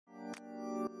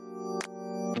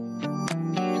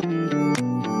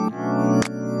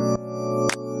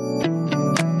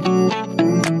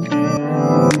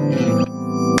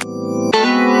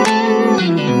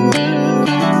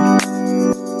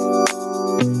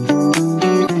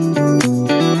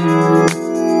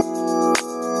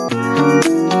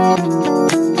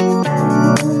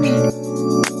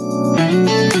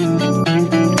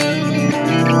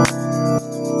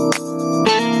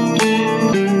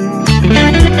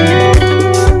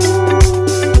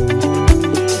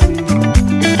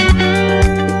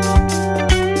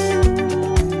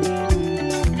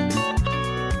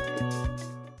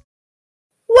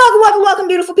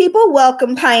Well,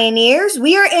 welcome, pioneers.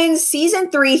 We are in season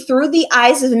 3, Through the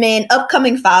Eyes of Men,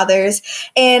 Upcoming Fathers,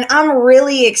 and I'm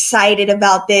really excited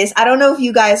about this. I don't know if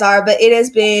you guys are, but it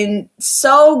has been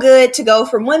so good to go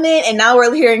from women, and now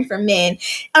we're hearing from men.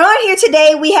 And on here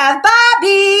today, we have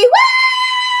Bobby. Woo!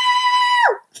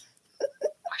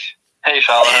 Hey,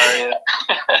 Charlotte, how are you?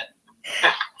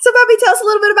 So, Bobby, tell us a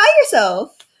little bit about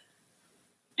yourself.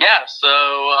 Yeah, so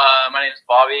my name is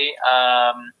Bobby.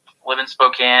 Live in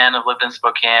Spokane. I've lived in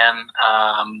Spokane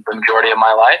the majority of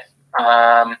my life.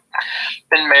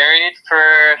 Been married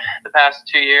for the past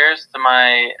 2 years to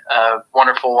my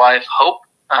wonderful wife, Hope.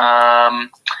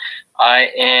 I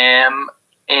am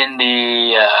in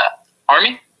the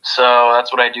Army, so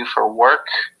that's what I do for work.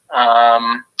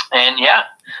 And yeah,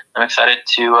 I'm excited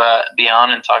to be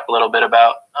on and talk a little bit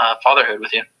about fatherhood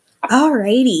with you.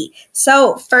 Alrighty.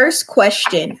 So, first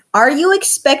question. Are you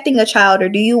expecting a child or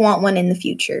do you want one in the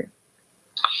future?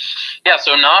 Yeah,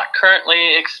 so not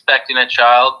currently expecting a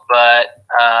child, but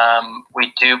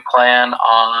we do plan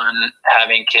on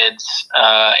having kids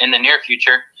in the near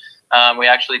future. We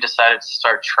actually decided to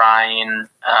start trying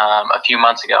a few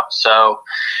months ago. So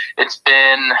it's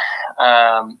been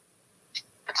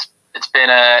it's been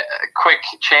a quick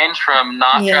change from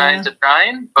not trying to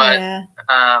trying, but in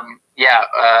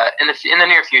the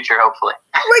near future, hopefully.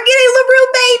 We're getting the real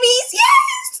babies. Yes.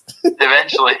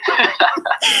 Eventually.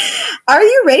 Are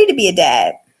you ready to be a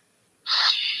dad?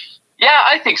 Yeah,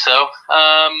 I think so.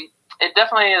 It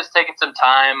definitely has taken some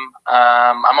time.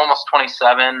 I'm almost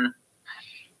 27.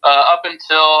 Up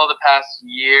until the past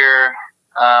year,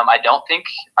 I don't think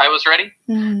I was ready.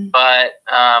 But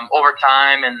over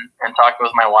time and talking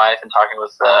with my wife and talking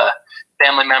with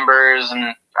family members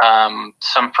and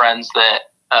some friends that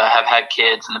have had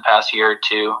kids in the past year or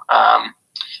two,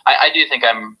 I do think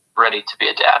I'm ready to be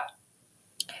a dad.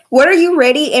 What are you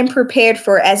ready and prepared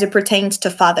for as it pertains to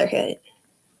fatherhood?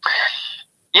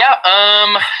 Yeah,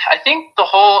 I think the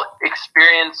whole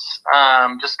experience,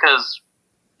 just because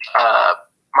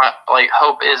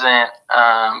Hope isn't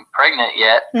pregnant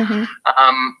yet,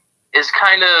 is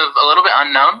kind of a little bit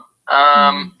unknown.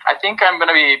 I think I'm going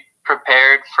to be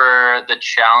prepared for the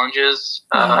challenges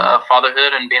of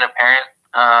fatherhood and being a parent,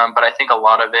 but I think a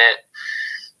lot of it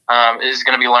is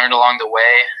going to be learned along the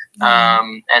way.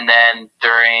 And then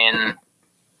during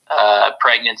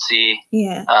pregnancy,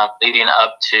 leading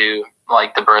up to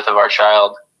like the birth of our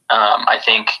child, I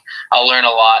think I'll learn a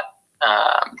lot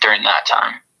during that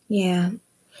time. Yeah.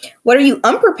 What are you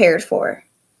unprepared for?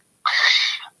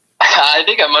 I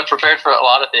think I'm unprepared for a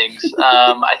lot of things.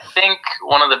 I think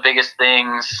one of the biggest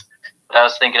things that I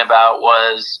was thinking about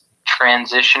was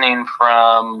transitioning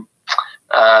from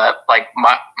like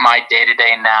my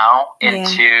day-to-day now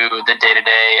into the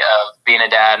day-to-day of being a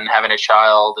dad and having a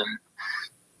child. And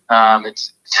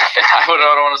it's I don't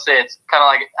want to say it's kind of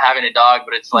like having a dog,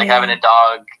 but it's like having a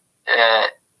dog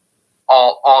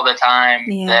all the time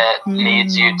that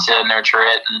needs you to nurture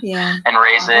it and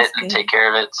raise it and take care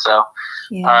of it. So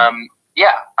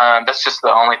that's just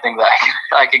the only thing that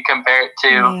I could compare it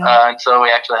to until we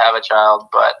actually have a child.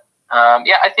 But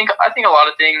I think a lot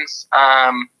of things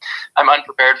I'm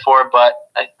unprepared for, but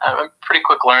I'm a pretty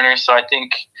quick learner. So I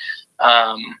think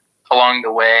along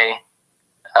the way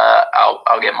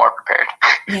I'll get more prepared.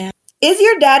 Yeah. Is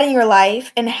your dad in your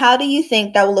life, and how do you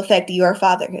think that will affect your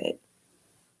fatherhood?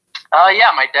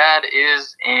 My dad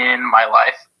is in my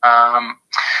life.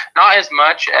 Not as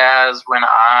much as when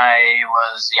I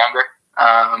was younger,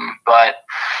 but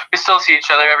we still see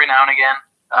each other every now and again.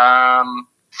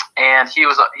 And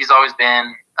he's always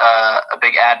been a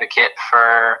big advocate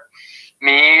for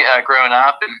me growing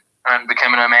up and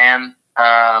becoming a man.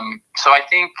 So I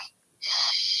think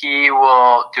he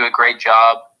will do a great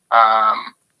job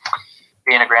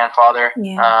being a grandfather.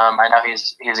 I know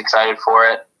he's excited for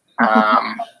it.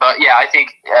 But yeah, I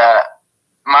think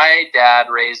my dad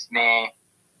raised me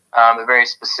a very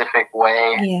specific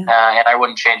way, and I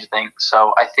wouldn't change a thing.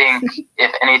 So I think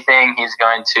if anything, he's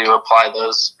going to apply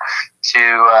those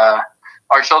to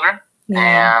our children,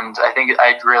 and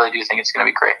I really do think it's going to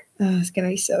be great. Oh, it's going to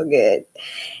be so good.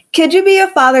 Could you be a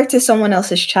father to someone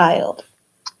else's child?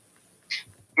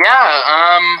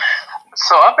 Yeah.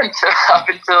 So up until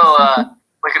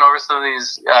looking over some of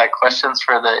these questions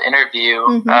for the interview,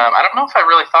 I don't know if I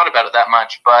really thought about it that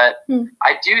much, but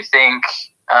I do think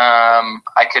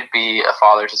I could be a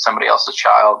father to somebody else's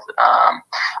child.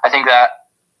 I think that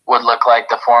would look like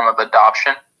the form of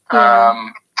adoption.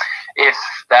 If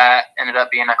that ended up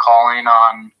being a calling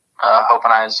on Hope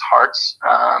and I's hearts,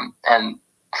 and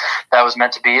that was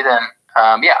meant to be, then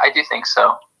I do think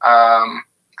so.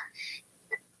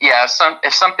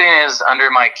 If something is under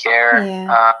my care,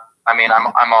 I mean,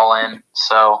 I'm all in.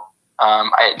 So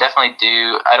I definitely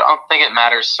do. I don't think it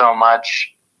matters so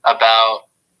much about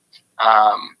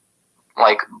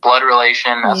like blood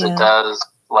relation as it does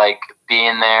like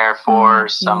being there for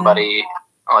somebody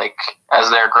like as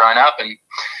they're growing up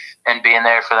and being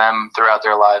there for them throughout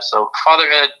their lives. So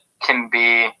fatherhood can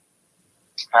be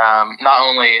not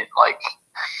only like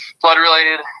blood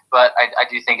related, but I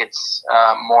do think it's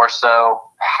more so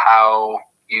how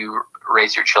you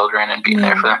raise your children and being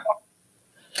there for them.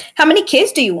 How many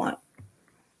kids do you want?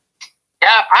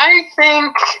 Yeah, I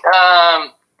think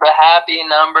the happy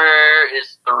number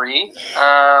is 3.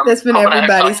 That's been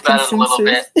everybody's consensus. A little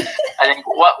bit. I think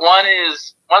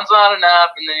one's not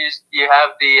enough, and then you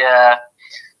have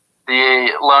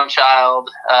the lone child.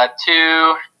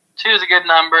 2 is a good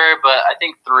number, but I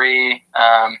think 3,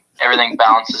 everything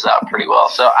balances out pretty well.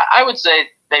 So I would say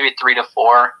maybe 3 to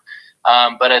 4.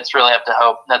 But it's really up to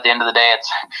Hope. At the end of the day,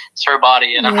 it's her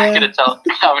body, and I'm not going to tell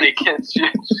her how many kids she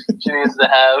needs to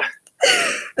have.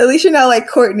 At least you're not like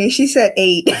Courtney. She said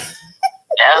 8. Yeah.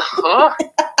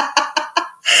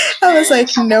 I was like,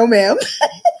 no, ma'am.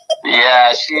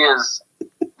 Yeah, she is.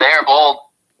 They're bold.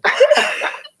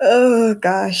 Oh,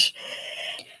 gosh.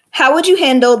 How would you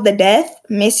handle the death,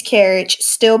 miscarriage,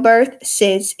 stillbirth,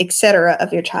 SIDS, etc.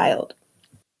 of your child?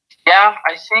 Yeah,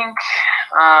 I think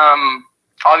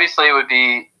obviously it would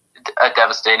be a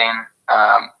devastating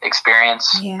experience.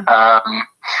 Yeah.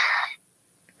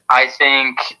 I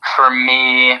think for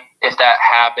me, if that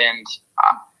happened,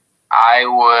 I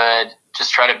would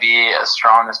just try to be as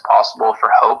strong as possible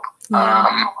for Hope,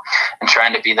 and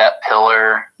trying to be that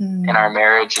pillar in our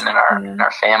marriage and in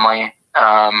our family.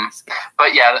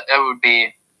 But yeah, that would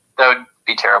be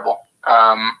terrible.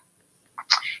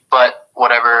 But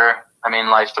whatever, I mean,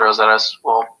 life throws at us,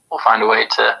 we'll find a way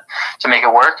to make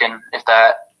it work. And if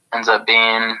that ends up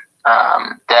being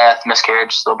death,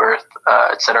 miscarriage, stillbirth,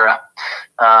 etc.,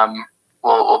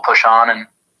 we'll push on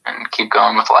and keep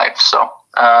going with life. So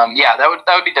yeah, that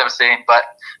would be devastating, but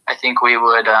I think we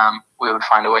would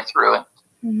find a way through it.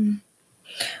 Mm-hmm.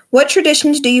 What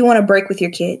traditions do you want to break with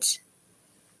your kids?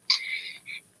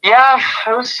 Yeah,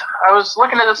 I was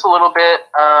looking at this a little bit.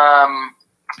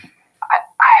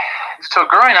 So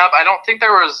growing up, I don't think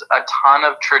there was a ton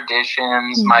of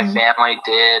traditions my family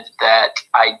did that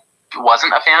I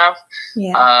wasn't a fan of.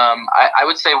 Yeah. I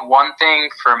would say one thing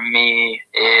for me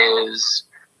is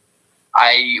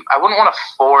I wouldn't want to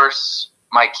force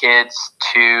my kids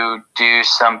to do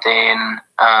something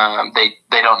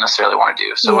they don't necessarily want to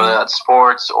do. So whether that's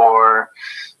sports or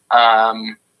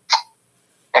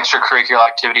extracurricular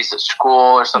activities at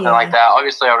school or something like that,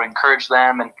 obviously I would encourage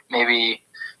them and maybe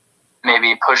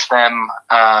push them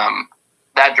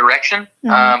that direction.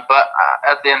 But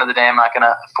at the end of the day, I'm not going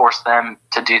to force them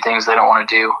to do things they don't want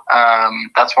to do.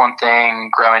 That's one thing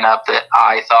growing up that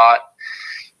I thought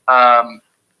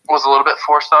was a little bit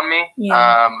forced on me.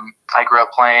 Yeah. I grew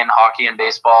up playing hockey and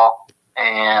baseball,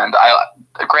 and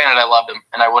granted I loved them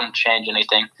and I wouldn't change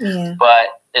anything,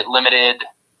 but it limited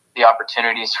the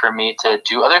opportunities for me to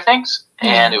do other things.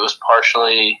 And it was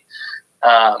partially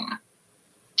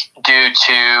due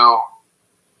to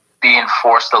being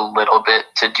forced a little bit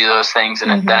to do those things,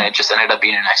 and then it just ended up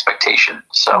being an expectation.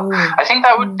 So I think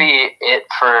that would be it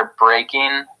for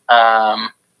breaking.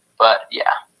 But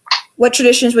yeah. What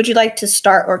traditions would you like to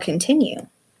start or continue?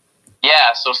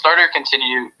 Yeah, so start or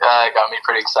continue got me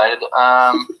pretty excited.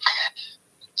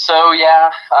 So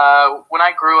yeah, when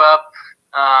I grew up,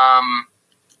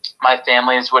 my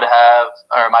family would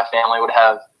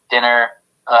have dinner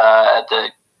at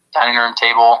the dining room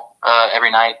table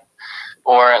every night,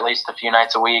 or at least a few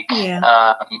nights a week,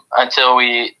 until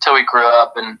we grew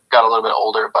up and got a little bit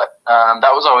older. But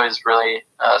that was always really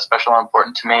special and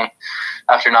important to me.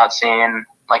 After not seeing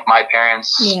like my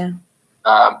parents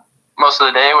most of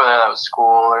the day, whether that was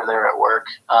school or they were at work,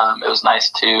 it was nice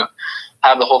to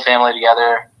have the whole family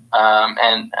together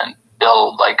and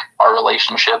build like our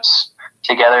relationships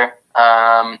together.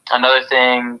 Another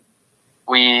thing,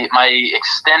 my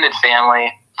extended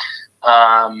family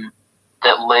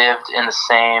that lived in the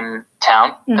same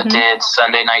town did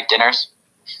Sunday night dinners.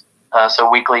 So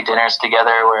weekly dinners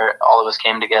together where all of us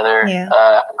came together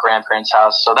at grandparents'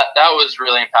 house. So that was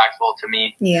really impactful to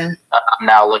me. Yeah.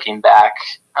 Now looking back,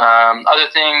 other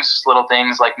things, little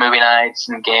things like movie nights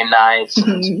and game nights,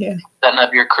 and setting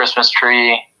up your Christmas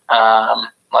tree,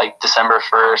 like December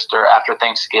 1st or after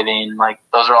Thanksgiving. Like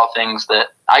those are all things that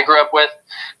I grew up with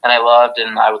and I loved,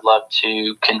 and I would love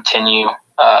to continue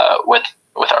with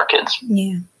our kids.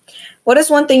 Yeah. What is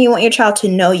one thing you want your child to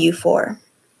know you for?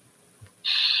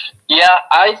 Yeah,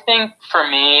 I think for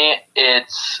me,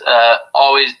 it's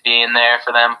always being there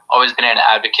for them, always being an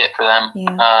advocate for them.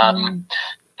 Yeah.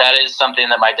 That is something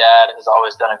that my dad has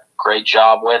always done a great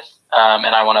job with,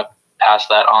 and I want to pass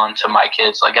that on to my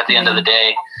kids. Like at the end of the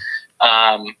day,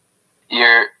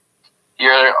 you're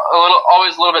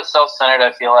always a little bit self-centered,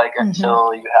 I feel like,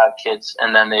 until you have kids,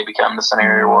 and then they become the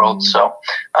center of your world. So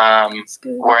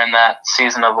we're in that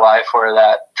season of life where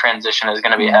that transition is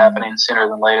going to be happening sooner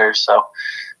than later. So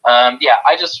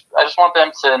I just want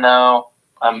them to know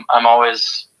I'm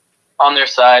always on their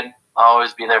side. I'll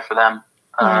always be there for them,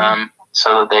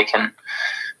 so that they can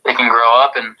grow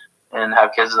up and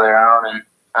have kids of their own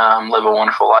and live a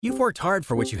wonderful life. You've worked hard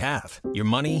for what you have. Your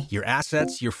money, your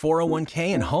assets, your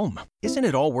 401k, and home. Isn't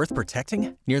it all worth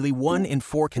protecting? Nearly 1 in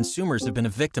 4 consumers have been a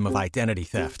victim of identity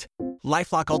theft.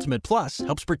 LifeLock Ultimate Plus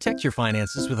helps protect your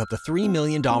finances with up to $3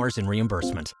 million in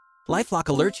reimbursement. LifeLock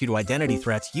alerts you to identity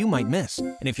threats you might miss.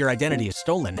 And if your identity is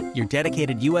stolen, your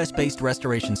dedicated U.S.-based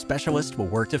restoration specialist will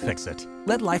work to fix it.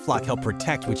 Let LifeLock help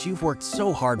protect what you've worked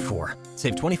so hard for.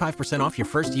 Save 25% off your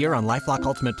first year on LifeLock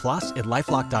Ultimate Plus at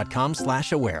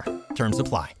LifeLock.com/aware. Terms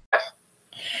apply.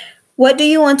 What do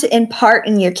you want to impart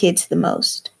in your kids the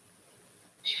most?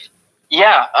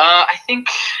 Yeah, I think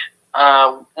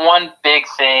one big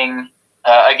thing,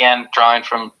 again, drawing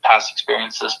from past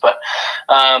experiences, but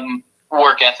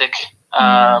work ethic.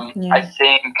 I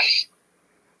think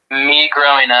me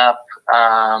growing up,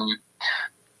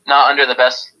 not under the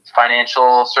best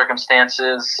financial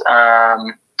circumstances,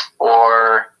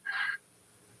 or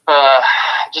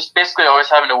just basically always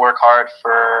having to work hard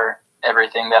for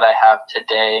everything that I have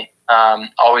today.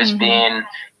 Always being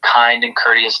kind and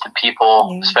courteous to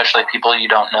people, especially people you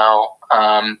don't know.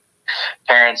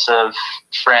 Parents of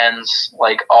friends,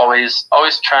 like always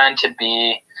trying to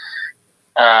be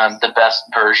the best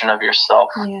version of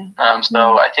yourself.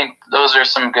 So I think those are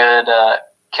some good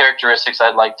characteristics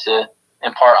I'd like to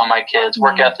impart on my kids.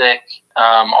 Work ethic,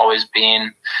 always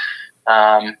being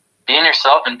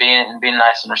yourself and being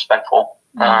nice and respectful.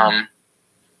 I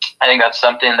think that's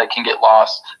something that can get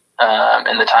lost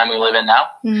in the time we live in now,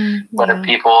 where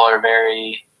people are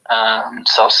very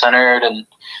self-centered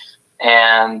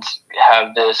and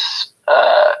have this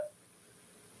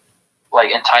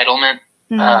like entitlement.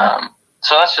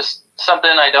 So that's just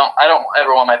something I don't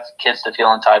ever want my kids to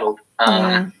feel entitled.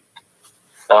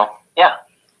 So yeah.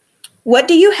 What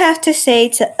do you have to say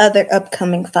to other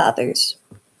upcoming fathers?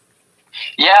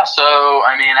 Yeah, so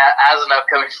I mean, as an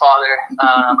upcoming father,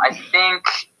 I think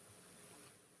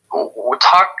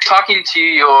talking to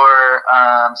your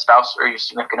spouse or your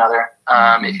significant other,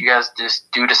 if you guys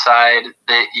just do decide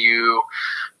that you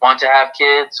want to have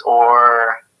kids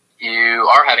or you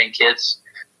are having kids,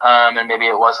 and maybe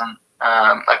it wasn't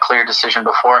a clear decision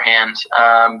beforehand,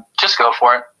 just go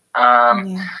for it.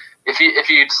 If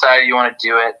you decide you want to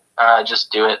do it,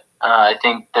 just do it. I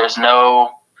think there's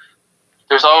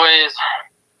always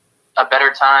a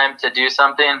better time to do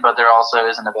something, but there also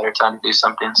isn't a better time to do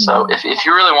something. So if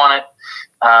you really want it,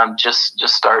 just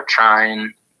start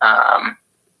trying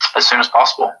as soon as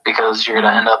possible, because you're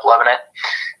going to end up loving it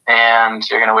and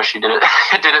you're going to wish you did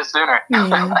it sooner.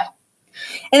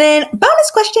 And then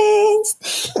bonus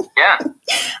questions. Yeah.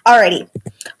 Alrighty.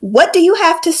 What do you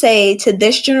have to say to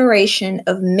this generation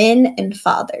of men and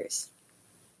fathers?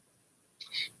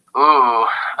 Ooh,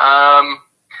 I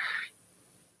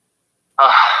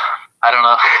don't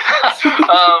know.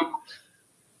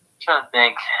 Trying to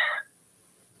think.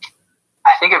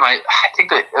 I think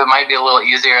that it might be a little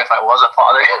easier if I was a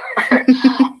father,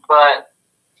 but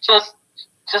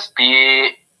just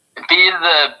be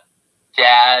the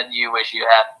dad you wish you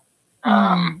had.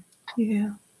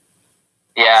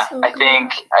 So I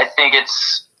think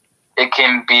it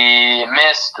can be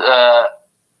missed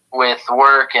with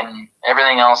work and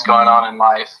everything else going on in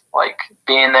life. Like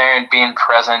being there and being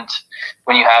present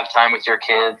when you have time with your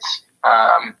kids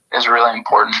is really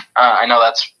important. I know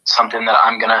that's something that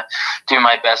I'm gonna do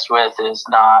my best with, is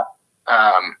not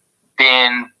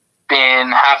being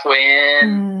halfway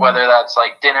in, whether that's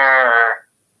like dinner or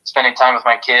spending time with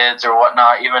my kids or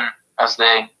whatnot, even as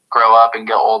they grow up and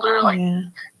get older. Like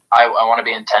I want to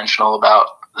be intentional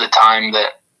about the time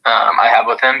that I have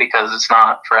with him, because it's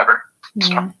not forever.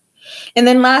 So. And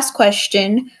then last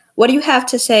question, what do you have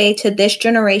to say to this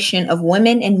generation of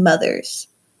women and mothers?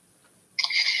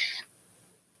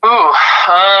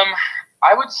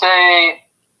 I would say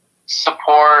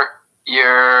support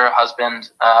your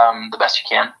husband the best you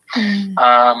can.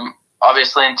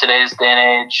 Obviously, in today's day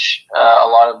and age, a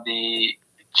lot of the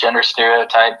gender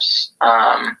stereotypes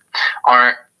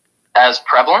aren't as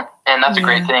prevalent, and that's a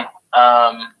great thing.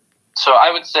 So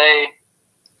I would say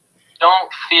don't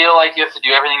feel like you have to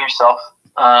do everything yourself.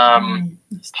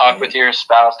 Talk with your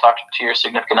spouse, talk to your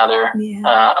significant other,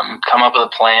 come up with a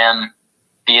plan,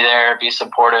 be there, be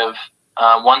supportive.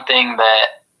 One thing that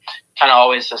kind of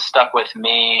always has stuck with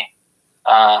me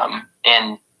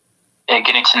in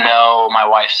getting to know my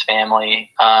wife's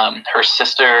family, her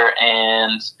sister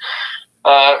and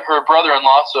her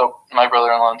brother-in-law, so my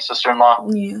brother-in-law and sister-in-law,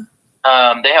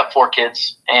 they have 4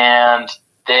 kids, and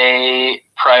they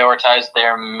prioritize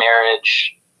their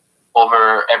marriage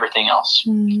over everything else.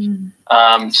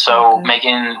 So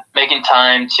making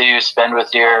time to spend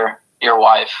with your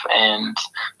wife and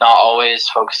not always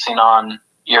focusing on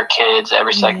your kids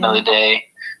every second of the day.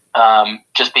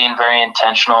 Just being very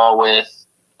intentional with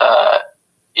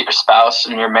your spouse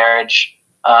and your marriage,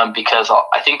 because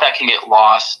I think that can get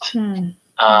lost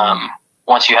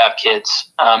once you have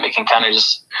kids. It can kind of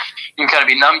you can kind of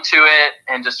be numb to it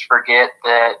and just forget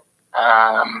that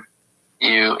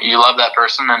you love that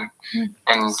person and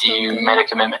you made a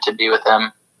commitment to be with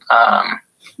them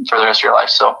for the rest of your life.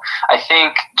 So I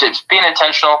think just being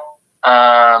intentional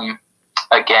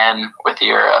again with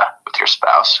your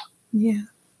spouse. Yeah.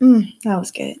 That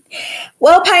was good.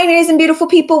 Well, pioneers and beautiful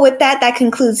people, with that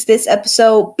concludes this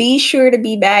episode. Be sure to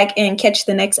be back and catch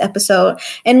the next episode.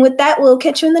 And with that, we'll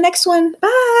catch you in the next one.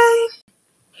 Bye.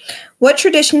 What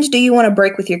traditions do you want to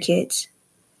break with your kids?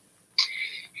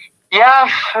 Yeah,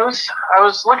 I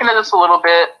was looking at this a little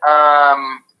bit.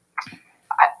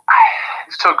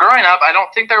 So growing up, I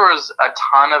don't think there was a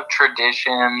ton of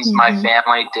traditions my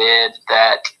family did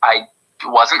that I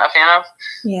wasn't a fan of.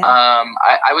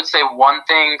 I would say one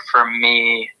thing for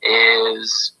me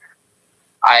is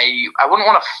I wouldn't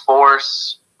want to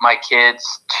force my kids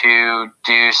to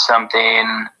do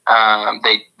something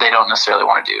they don't necessarily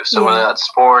want to do. So whether that's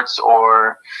sports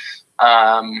or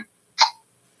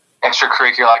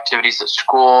extracurricular activities at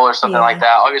school or something like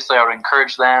that, obviously I would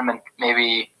encourage them and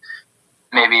maybe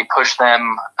push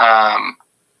them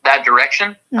that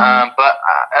direction. But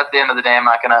at the end of the day, I'm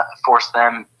not going to force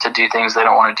them to do things they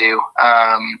don't want to do.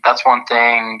 That's one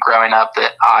thing growing up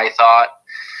that I thought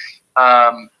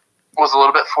was a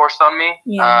little bit forced on me.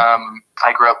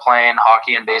 I grew up playing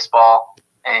hockey and baseball,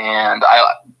 and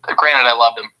granted I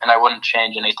loved them and I wouldn't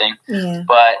change anything,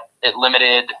 but it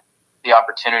limited the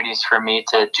opportunities for me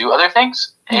to do other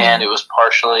things. And it was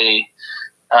partially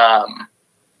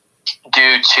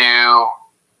due to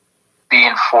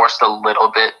being forced a little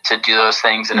bit to do those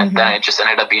things, and then it just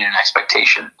ended up being an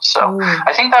expectation. So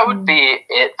I think that would be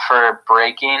it for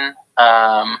breaking.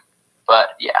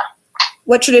 But yeah.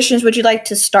 What traditions would you like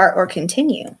to start or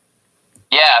continue?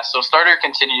 Yeah, so start or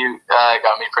continue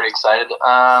got me pretty excited. When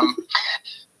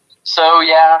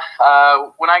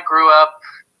I grew up,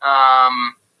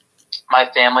 my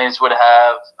family would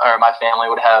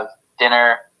have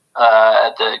dinner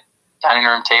at the dining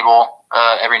room table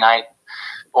every night,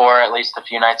 or at least a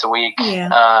few nights a week,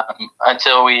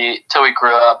 until we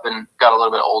grew up and got a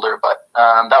little bit older. But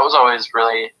that was always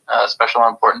really special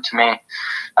and important to me.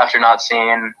 After not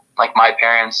seeing like my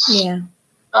parents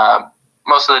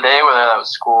most of the day, whether that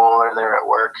was school or they were at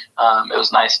work, it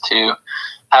was nice to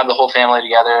have the whole family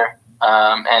together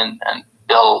and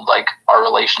build like our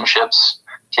relationships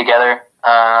together.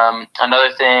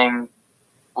 Another thing,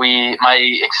 my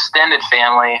extended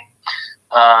family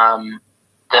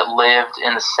that lived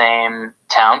in the same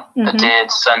town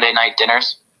did Sunday night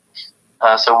dinners.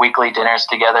 So weekly dinners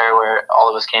together where all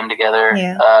of us came together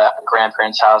at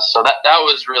grandparents' house. So that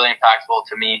was really impactful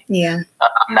to me.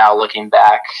 Now looking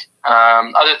back.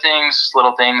 Other things,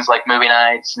 little things like movie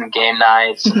nights and game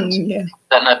nights and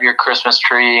setting up your Christmas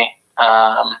tree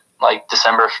like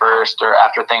December 1st or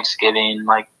after Thanksgiving.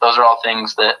 Like those are all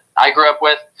things that I grew up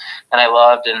with and I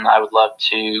loved, and I would love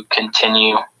to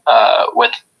continue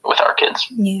with our kids.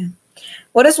 Yeah.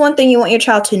 What is one thing you want your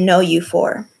child to know you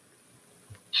for?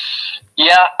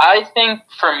 Yeah, I think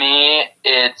for me,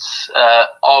 it's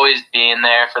always being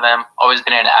there for them, always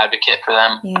being an advocate for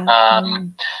them.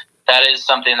 That is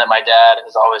something that my dad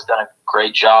has always done a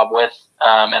great job with,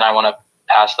 and I want to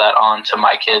pass that on to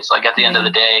my kids. Like at the end of the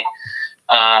day,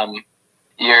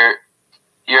 you're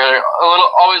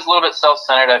always a little bit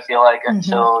self-centered, I feel like,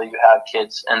 until you have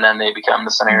kids, and then they become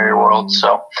the center of your world.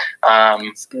 So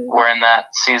we're in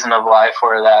that season of life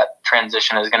where that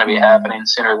transition is going to be happening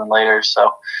sooner than later.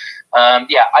 So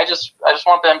I just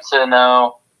want them to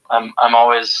know I'm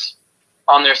always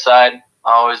on their side.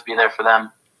 I'll always be there for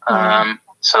them,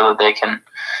 so that they can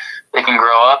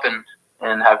grow up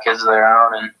and have kids of their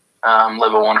own and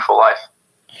live a wonderful life.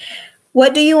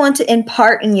 What do you want to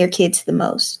impart in your kids the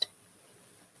most?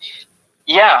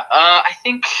 Yeah, I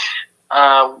think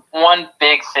one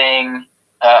big thing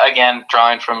again,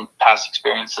 drawing from past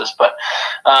experiences, but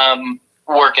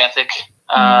work ethic.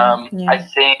 I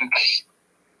think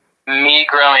me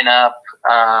growing up,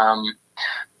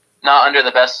 not under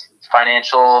the best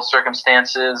financial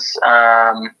circumstances,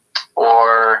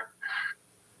 or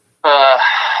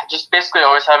just basically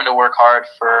always having to work hard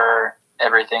for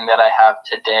everything that I have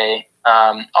today.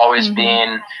 Always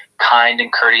being kind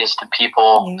and courteous to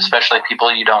people, especially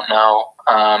people you don't know.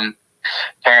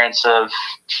 Parents of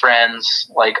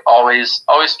friends, like always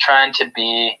trying to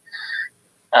be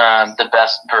the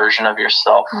best version of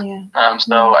yourself.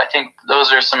 So I think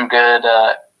those are some good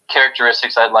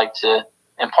characteristics I'd like to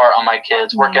impart on my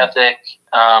kids. Work ethic,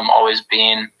 always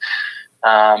being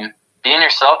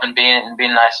yourself and being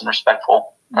nice and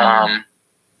respectful.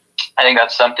 I think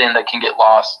that's something that can get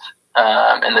lost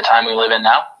in the time we live in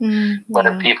now,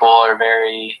 where people are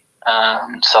very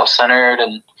self-centered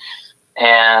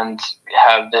and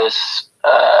have this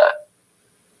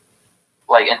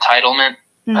like entitlement.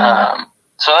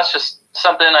 So that's just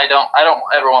something I don't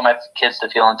ever want my kids to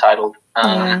feel entitled.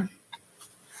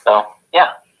 So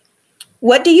yeah.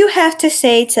 What do you have to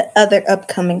say to other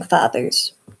upcoming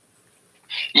fathers?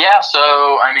 Yeah, so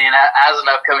I mean, as an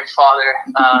upcoming father,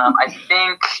 I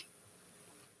think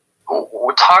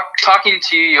talking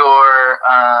to your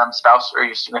spouse or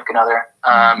your significant other,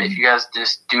 if you guys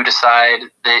just do decide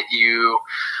that you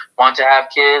want to have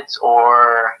kids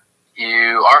or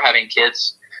you are having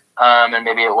kids, and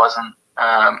maybe it wasn't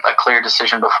a clear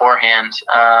decision beforehand,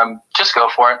 just go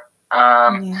for it.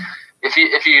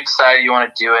 If you decide you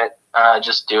want to do it,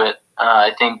 just do it.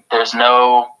 I think there's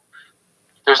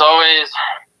always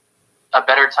a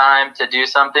better time to do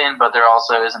something, but there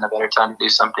also isn't a better time to do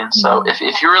something. So if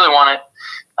you really want it,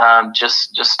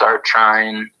 just start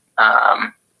trying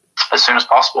as soon as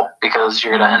possible, because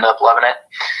you're gonna end up loving it,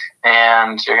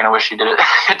 and you're gonna wish you did it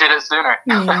sooner.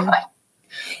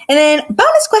 And then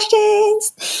bonus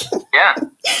questions. Yeah.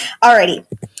 Alrighty.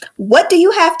 What do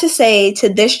you have to say to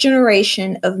this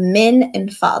generation of men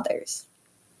and fathers?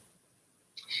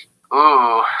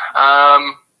 Ooh,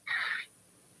 I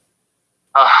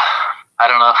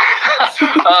don't know.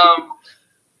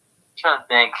 Trying to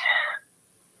think.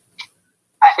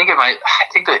 I think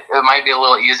that it might be a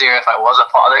little easier if I was a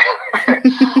father.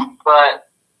 But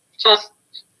just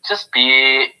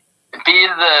be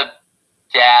the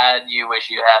dad you wish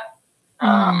you had.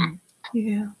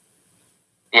 Yeah.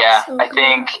 So I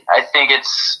think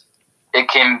it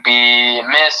can be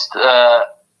missed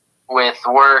with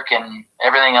work and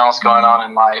everything else going on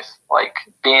in life. Like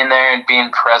being there and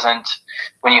being present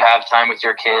when you have time with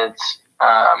your kids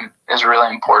is really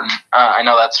important. I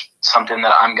know that's something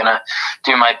that I'm gonna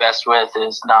do my best with,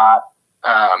 is not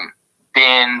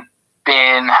being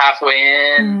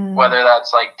halfway in, whether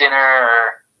that's like dinner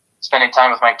or spending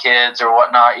time with my kids or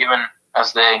whatnot, even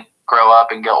as they grow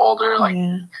up and get older. Like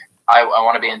I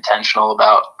want to be intentional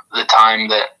about the time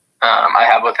that I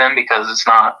have with them, because it's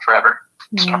not forever.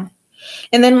 So.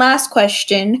 And then last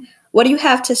question, what do you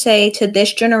have to say to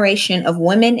this generation of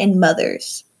women and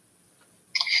mothers?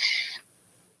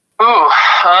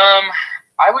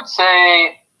 I would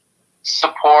say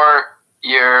support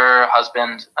your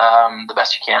husband the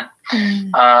best you can.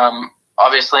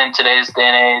 Obviously, in today's day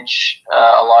and age,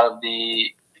 a lot of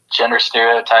the gender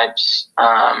stereotypes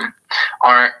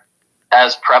aren't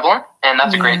as prevalent, and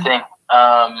that's a great thing.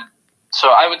 So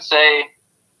I would say,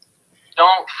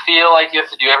 don't feel like you have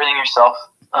to do everything yourself.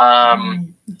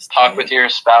 Talk with your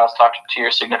spouse, talk to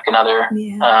your significant other,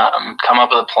 come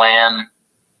up with a plan,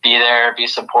 be there, be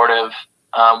supportive.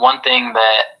 One thing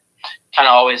that kind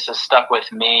of always has stuck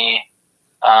with me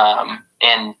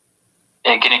in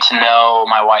getting to know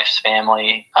my wife's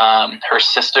family, her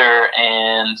sister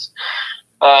and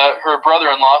her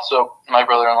brother-in-law, so my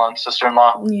brother-in-law and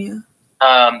sister-in-law,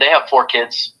 they have 4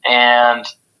 kids, and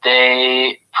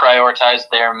they prioritize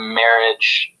their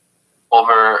marriage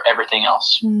over everything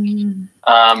else.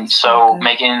 So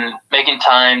making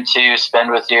time to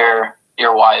spend with your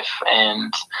wife,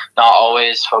 and not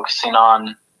always focusing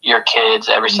on your kids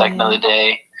every second of the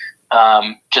day.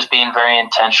 Just being very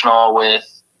intentional with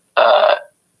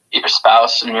your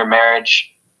spouse and your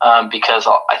marriage, because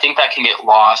I think that can get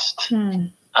lost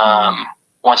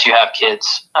once you have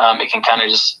kids. It can kind of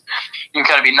you can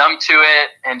kind of be numb to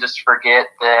it and just forget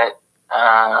that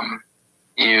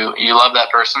you love that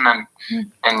person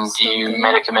and you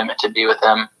made a commitment to be with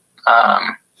them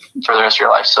for the rest of your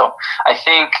life. So I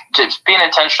think just being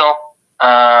intentional,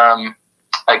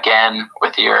 again,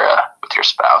 with your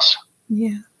spouse.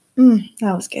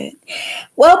 That was good.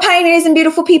 Well, pioneers and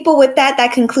beautiful people, with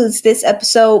that concludes this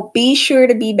episode. Be sure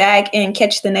to be back and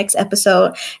catch the next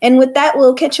episode. And with that,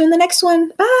 we'll catch you in the next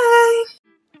one. Bye.